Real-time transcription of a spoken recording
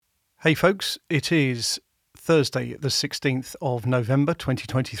Hey folks, it is Thursday the 16th of November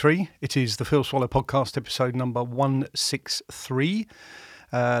 2023. It is the Phil Swallow podcast episode number 163.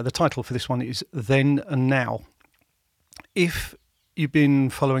 The title for this one is Then and Now. If you've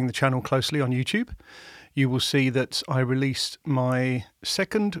been following the channel closely on YouTube, you will see that I released my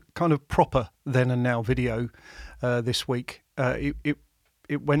second kind of proper Then and Now video this week. It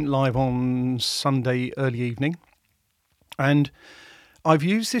went live on Sunday early evening, and I've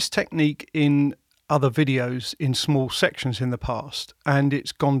used this technique in other videos in small sections in the past, and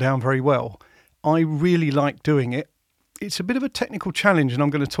it's gone down very well. I really like doing it. It's a bit of a technical challenge, and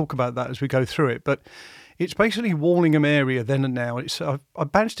I'm going to talk about that as we go through it, but it's basically Wallingham area then and now. I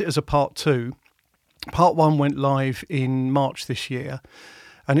badged it as a part 2. Part 1 went live in March this year,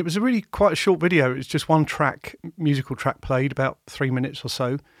 and it was a really quite a short video. It was just one track, musical track played, about 3 minutes or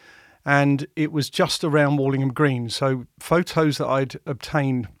so. And it was just around Wallingham Green. So photos that I'd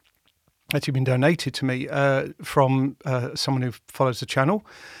obtained actually been donated to me from someone who follows the channel.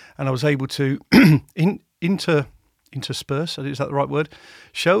 And I was able to intersperse, is that the right word?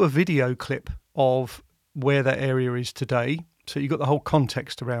 Show a video clip of where that area is today. So you've got the whole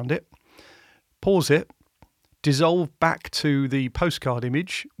context around it. Pause it, dissolve back to the postcard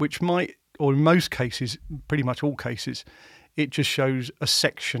image, which might, or in most cases, pretty much all cases, it just shows a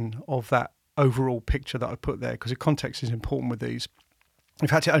section of that overall picture that I put there, because the context is important with these. In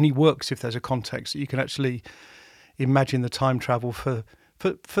fact, it only works if there's a context that you can actually imagine the time travel for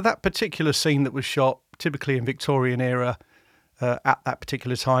that particular scene that was shot, typically in Victorian era, at that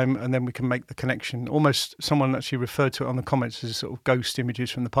particular time, and then we can make the connection. Almost someone actually referred to it on the comments as sort of ghost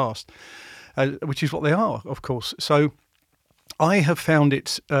images from the past, which is what they are, of course. So I have found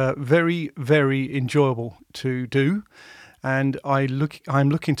it very, very enjoyable to do. And I'm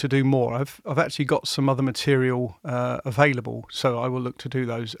looking to do more. I've actually got some other material available, so I will look to do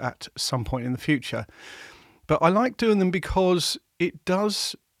those at some point in the future. But I like doing them because it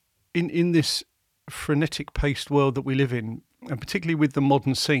does, in this frenetic paced world that we live in, and particularly with the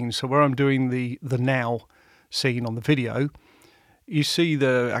modern scene. So where I'm doing the now scene on the video, you see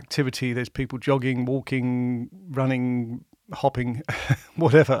the activity. There's people jogging, walking, running, hopping,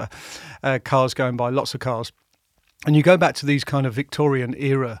 whatever, cars going by, lots of cars. And you go back to these kind of Victorian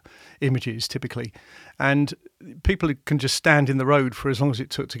era images typically, and people can just stand in the road for as long as it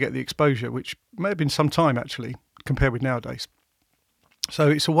took to get the exposure, which may have been some time actually compared with nowadays. So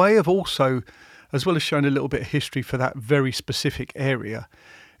it's a way of also, as well as showing a little bit of history for that very specific area,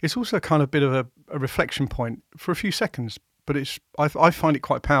 it's also kind of a bit of a reflection point for a few seconds, but I find it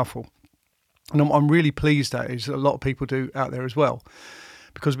quite powerful. And I'm really pleased that is a lot of people do out there as well,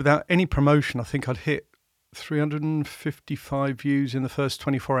 because without any promotion, I think I'd hit 355 views in the first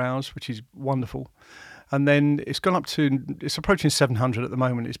 24 hours, which is wonderful. And then it's approaching 700 at the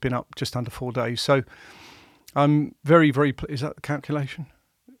moment. It's been up just under 4 days. So I'm very, very, is that the calculation?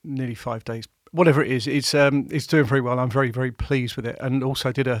 Nearly 5 days. Whatever it is, it's doing very well. I'm very, very pleased with it. And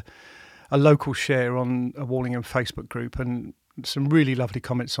also did a local share on a Wallingham Facebook group, and some really lovely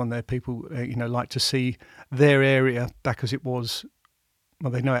comments on there. People, like to see their area back as it was.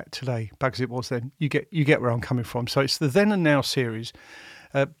 Well, they know it today, back as it was then. You get where I'm coming from. So it's the Then and Now series.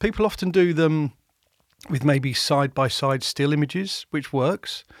 People often do them with maybe side-by-side still images, which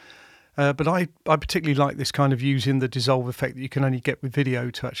works. But I particularly like this kind of using the dissolve effect that you can only get with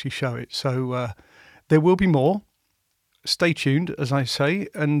video to actually show it. So there will be more. Stay tuned, as I say,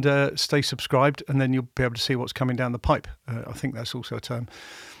 and stay subscribed, and then you'll be able to see what's coming down the pipe. I think that's also a term.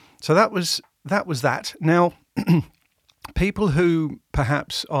 So that was that. Now, people who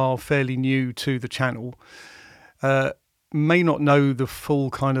perhaps are fairly new to the channel may not know the full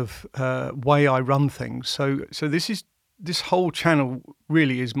kind of way I run things. So this whole channel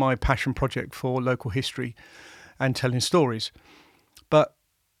really is my passion project for local history and telling stories. But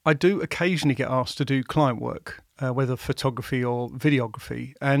I do occasionally get asked to do client work, whether photography or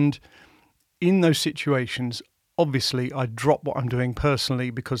videography. And in those situations, obviously, I drop what I'm doing personally,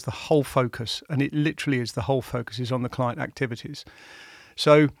 because the whole focus, and it literally is the whole focus, is on the client activities.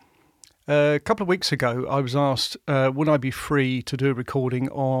 So a couple of weeks ago, I was asked, would I be free to do a recording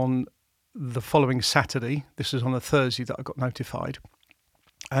on the following Saturday? This was on a Thursday that I got notified.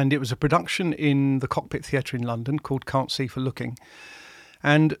 And it was a production in the Cockpit Theatre in London called Can't See for Looking.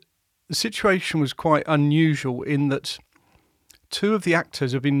 And the situation was quite unusual in that 2 of the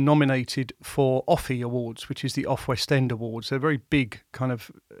actors have been nominated for OFFE Awards, which is the Off West End Awards. They're a very big kind of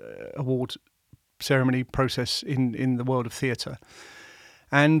award ceremony process in the world of theatre.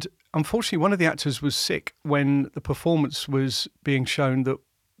 And unfortunately, one of the actors was sick when the performance was being shown that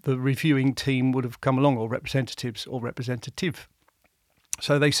the reviewing team would have come along, or representatives or representative.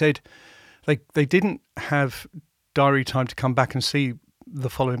 So they said they didn't have diary time to come back and see the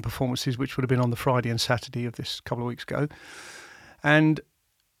following performances, which would have been on the Friday and Saturday of this couple of weeks ago. And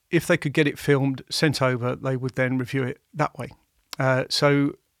if they could get it filmed, sent over, they would then review it that way.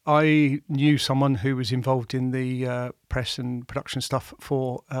 So I knew someone who was involved in the press and production stuff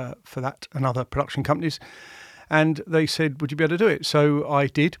for that and other production companies. And they said, would you be able to do it? So I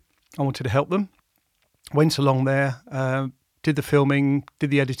did. I wanted to help them. Went along there, did the filming,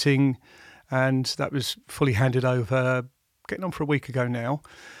 did the editing, and that was fully handed over, getting on for a week ago now.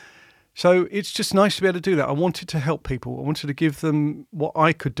 So it's just nice to be able to do that. I wanted to help people. I wanted to give them what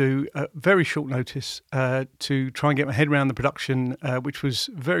I could do at very short notice to try and get my head around the production, which was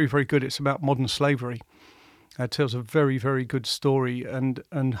very, very good. It's about modern slavery. It tells a very, very good story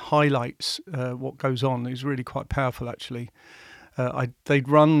and highlights what goes on. It's really quite powerful, actually. They'd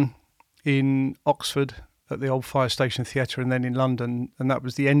run in Oxford at the old Fire Station Theatre and then in London, and that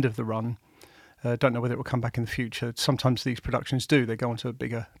was the end of the run. Don't know whether it will come back in the future. Sometimes these productions do. They go onto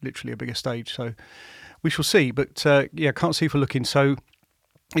literally a bigger stage. So we shall see. But can't see for looking. So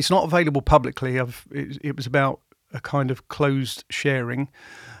it's not available publicly. It was about a kind of closed sharing.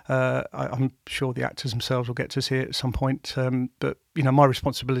 I'm sure the actors themselves will get to see it at some point. But my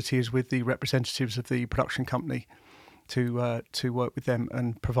responsibility is with the representatives of the production company to work with them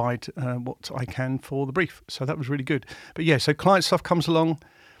and provide what I can for the brief. So that was really good. But so client stuff comes along.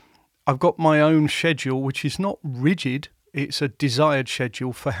 I've got my own schedule, which is not rigid. It's a desired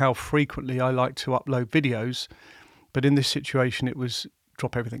schedule for how frequently I like to upload videos. But in this situation, it was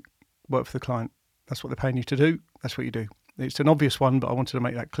drop everything, work for the client. That's what they're paying you to do. That's what you do. It's an obvious one, but I wanted to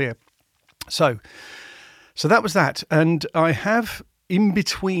make that clear. So that was that. And I have, in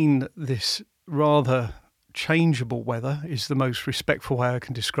between this rather changeable weather, is the most respectful way I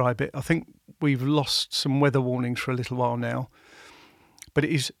can describe it. I think we've lost some weather warnings for a little while now, but it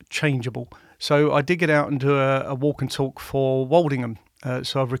is changeable. So I did get out and do a walk and talk for Woldingham.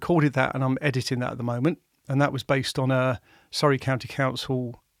 So I've recorded that and I'm editing that at the moment. And that was based on a Surrey County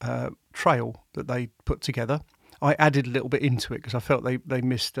Council trail that they put together. I added a little bit into it because I felt they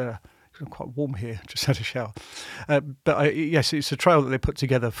missed... it's quite warm here, just had a shower. Yes, it's a trail that they put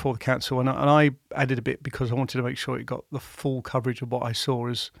together for the council. And I added a bit because I wanted to make sure it got the full coverage of what I saw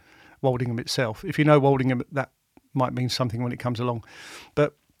as Woldingham itself. If you know Woldingham, that might mean something when it comes along.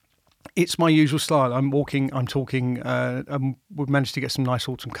 But it's my usual style. I'm walking, I'm talking, we've managed to get some nice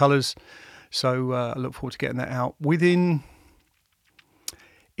autumn colours. So I look forward to getting that out.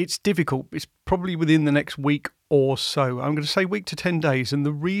 It's difficult. It's probably within the next week or so. I'm going to say week to 10 days. And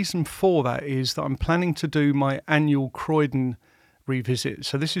the reason for that is that I'm planning to do my annual Croydon revisit.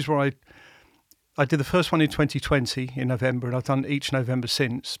 So this is where I did the first one in 2020 in November, and I've done each November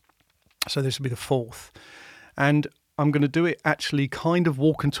since. So this will be the fourth. And I'm going to do it actually kind of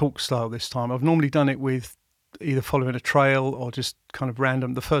walk and talk style this time. I've normally done it with either following a trail or just kind of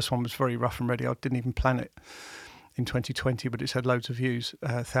random. The first one was very rough and ready. I didn't even plan it in 2020, but it's had loads of views,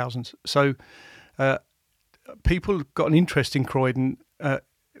 thousands. So people got an interest in Croydon.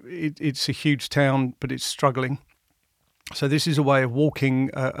 It's a huge town, but it's struggling. So this is a way of walking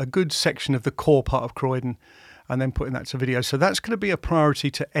a good section of the core part of Croydon and then putting that to video. So that's going to be a priority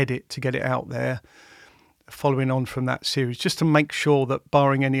to edit, to get it out there, following on from that series, just to make sure that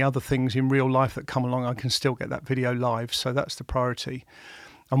barring any other things in real life that come along, I can still get that video live. So that's the priority.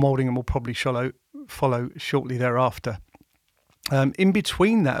 And Woldingham will probably follow shortly thereafter. In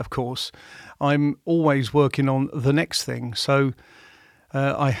between that, of course, I'm always working on the next thing. So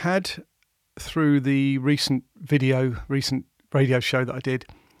I had, through the recent radio show that I did,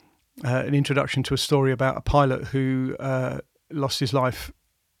 an introduction to a story about a pilot who lost his life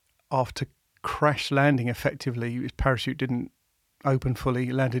after crash landing effectively. His parachute didn't open fully,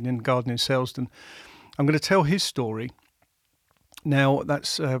 he landed in a garden in Selsdon. I'm going to tell his story. Now,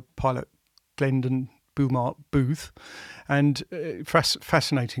 that's pilot Glendon Booth, and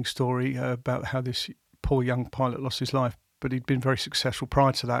fascinating story about how this poor young pilot lost his life, but he'd been very successful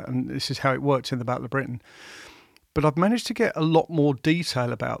prior to that, and this is how it worked in the Battle of Britain. But I've managed to get a lot more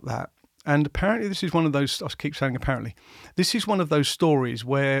detail about that, and apparently this is one of those, I keep saying apparently, this is one of those stories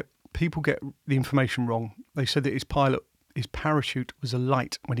where people get the information wrong. They said that his parachute was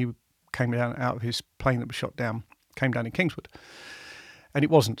alight when he came down out of his plane that was shot down, came down in Kingswood. And it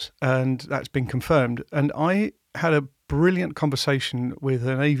wasn't, and that's been confirmed. And I had a brilliant conversation with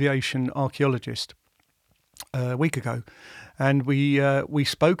an aviation archaeologist a week ago, and we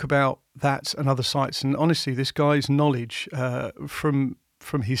spoke about that and other sites. And honestly, this guy's knowledge from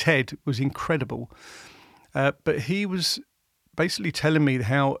his head was incredible. But he was basically telling me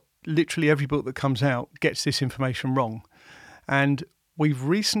how literally every book that comes out gets this information wrong. And we've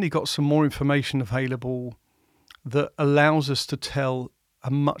recently got some more information available that allows us to tell a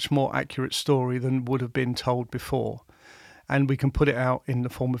much more accurate story than would have been told before. And we can put it out in the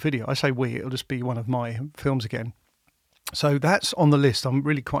form of video. I say we, it'll just be one of my films again. So that's on the list. I'm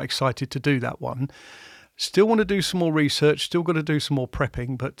really quite excited to do that one. Still want to do some more research, still got to do some more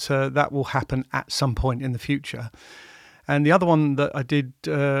prepping, but that will happen at some point in the future. And the other one that I did,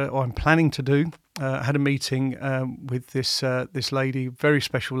 or I'm planning to do, I had a meeting with this lady, very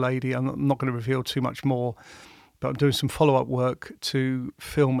special lady. I'm not going to reveal too much more, but I'm doing some follow-up work to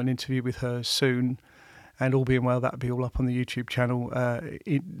film an interview with her soon. And all being well, that'll be all up on the YouTube channel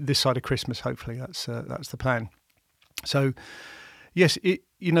this side of Christmas, hopefully. That's the plan. So, yes,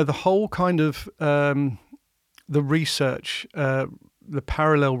 the whole kind of the research, the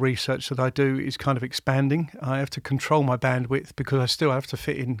parallel research that I do is kind of expanding. I have to control my bandwidth because I still have to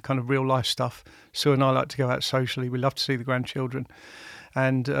fit in kind of real life stuff. Sue and I like to go out socially. We love to see the grandchildren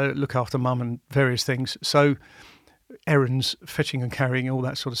and look after mum and various things. So errands, fetching and carrying, all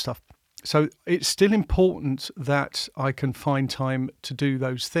that sort of stuff. So it's still important that I can find time to do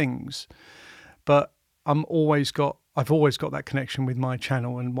those things, but I've always got that connection with my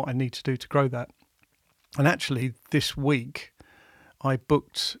channel and what I need to do to grow that. And actually this week I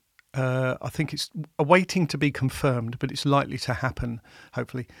booked, I think it's awaiting to be confirmed, but it's likely to happen,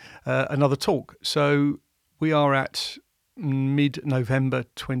 hopefully, another talk. So we are at mid-November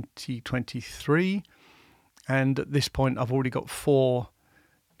 2023. And at this point, I've already got 4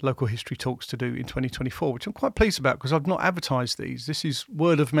 local history talks to do in 2024, which I'm quite pleased about because I've not advertised these. This is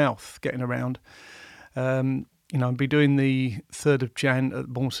word of mouth getting around. I'll be doing the 3rd of Jan at the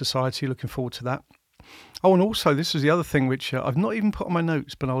Bournemouth Society. Looking forward to that. Oh, and also, this is the other thing which I've not even put on my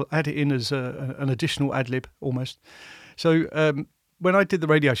notes, but I'll add it in as an additional ad-lib almost. So when I did the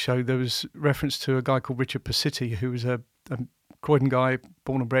radio show, there was reference to a guy called Richard Pacitti, who was a Croydon guy,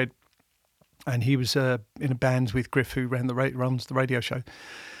 born and bred, and he was in a band with Griff, who runs the radio show.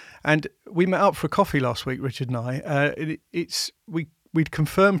 And we met up for a coffee last week, Richard and I. We'd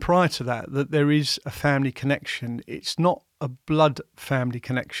confirmed prior to that there is a family connection. It's not a blood family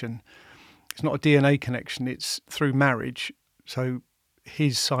connection. It's not a DNA connection. It's through marriage. So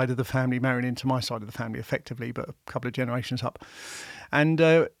his side of the family marrying into my side of the family effectively, but a couple of generations up.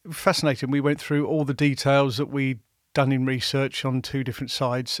 And fascinating. We went through all the details that we'd done in research on 2 different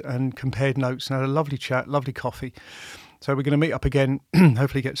sides and compared notes and had a lovely chat, lovely coffee. So we're going to meet up again,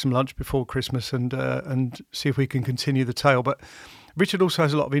 hopefully get some lunch before Christmas and see if we can continue the tale. But Richard also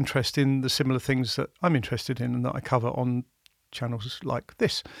has a lot of interest in the similar things that I'm interested in and that I cover on channels like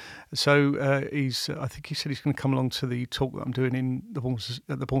this. So I think he said he's going to come along to the talk that I'm doing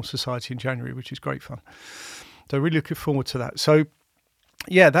at the Bournemouth Society in January, which is great fun. So really looking forward to that. So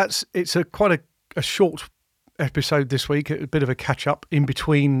yeah, it's quite a short episode this week, a bit of a catch up in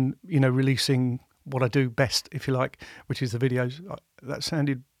between, releasing what I do best, if you like, which is the videos.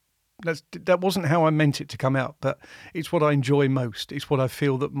 That wasn't how I meant it to come out, but it's what I enjoy most. It's what I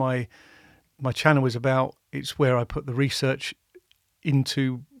feel that my channel is about. It's where I put the research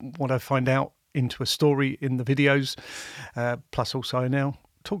into what I find out into a story in the videos. Plus also I now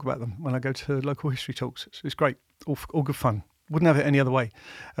talk about them when I go to local history talks. It's great, all good fun. Wouldn't have it any other way.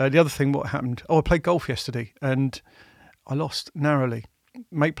 The other thing, what happened? I played golf yesterday and I lost narrowly.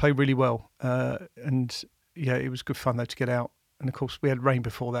 Mate played really well. And yeah, it was good fun though to get out. And of course we had rain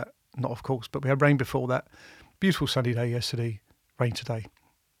before that. Not of course, but we had rain before that. Beautiful sunny day yesterday, rain today.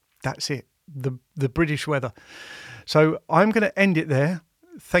 That's it. The British weather. So I'm going to end it there.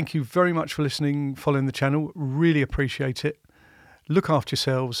 Thank you very much for listening, following the channel. Really appreciate it. Look after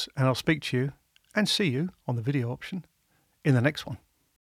yourselves and I'll speak to you and see you on the video option in the next one.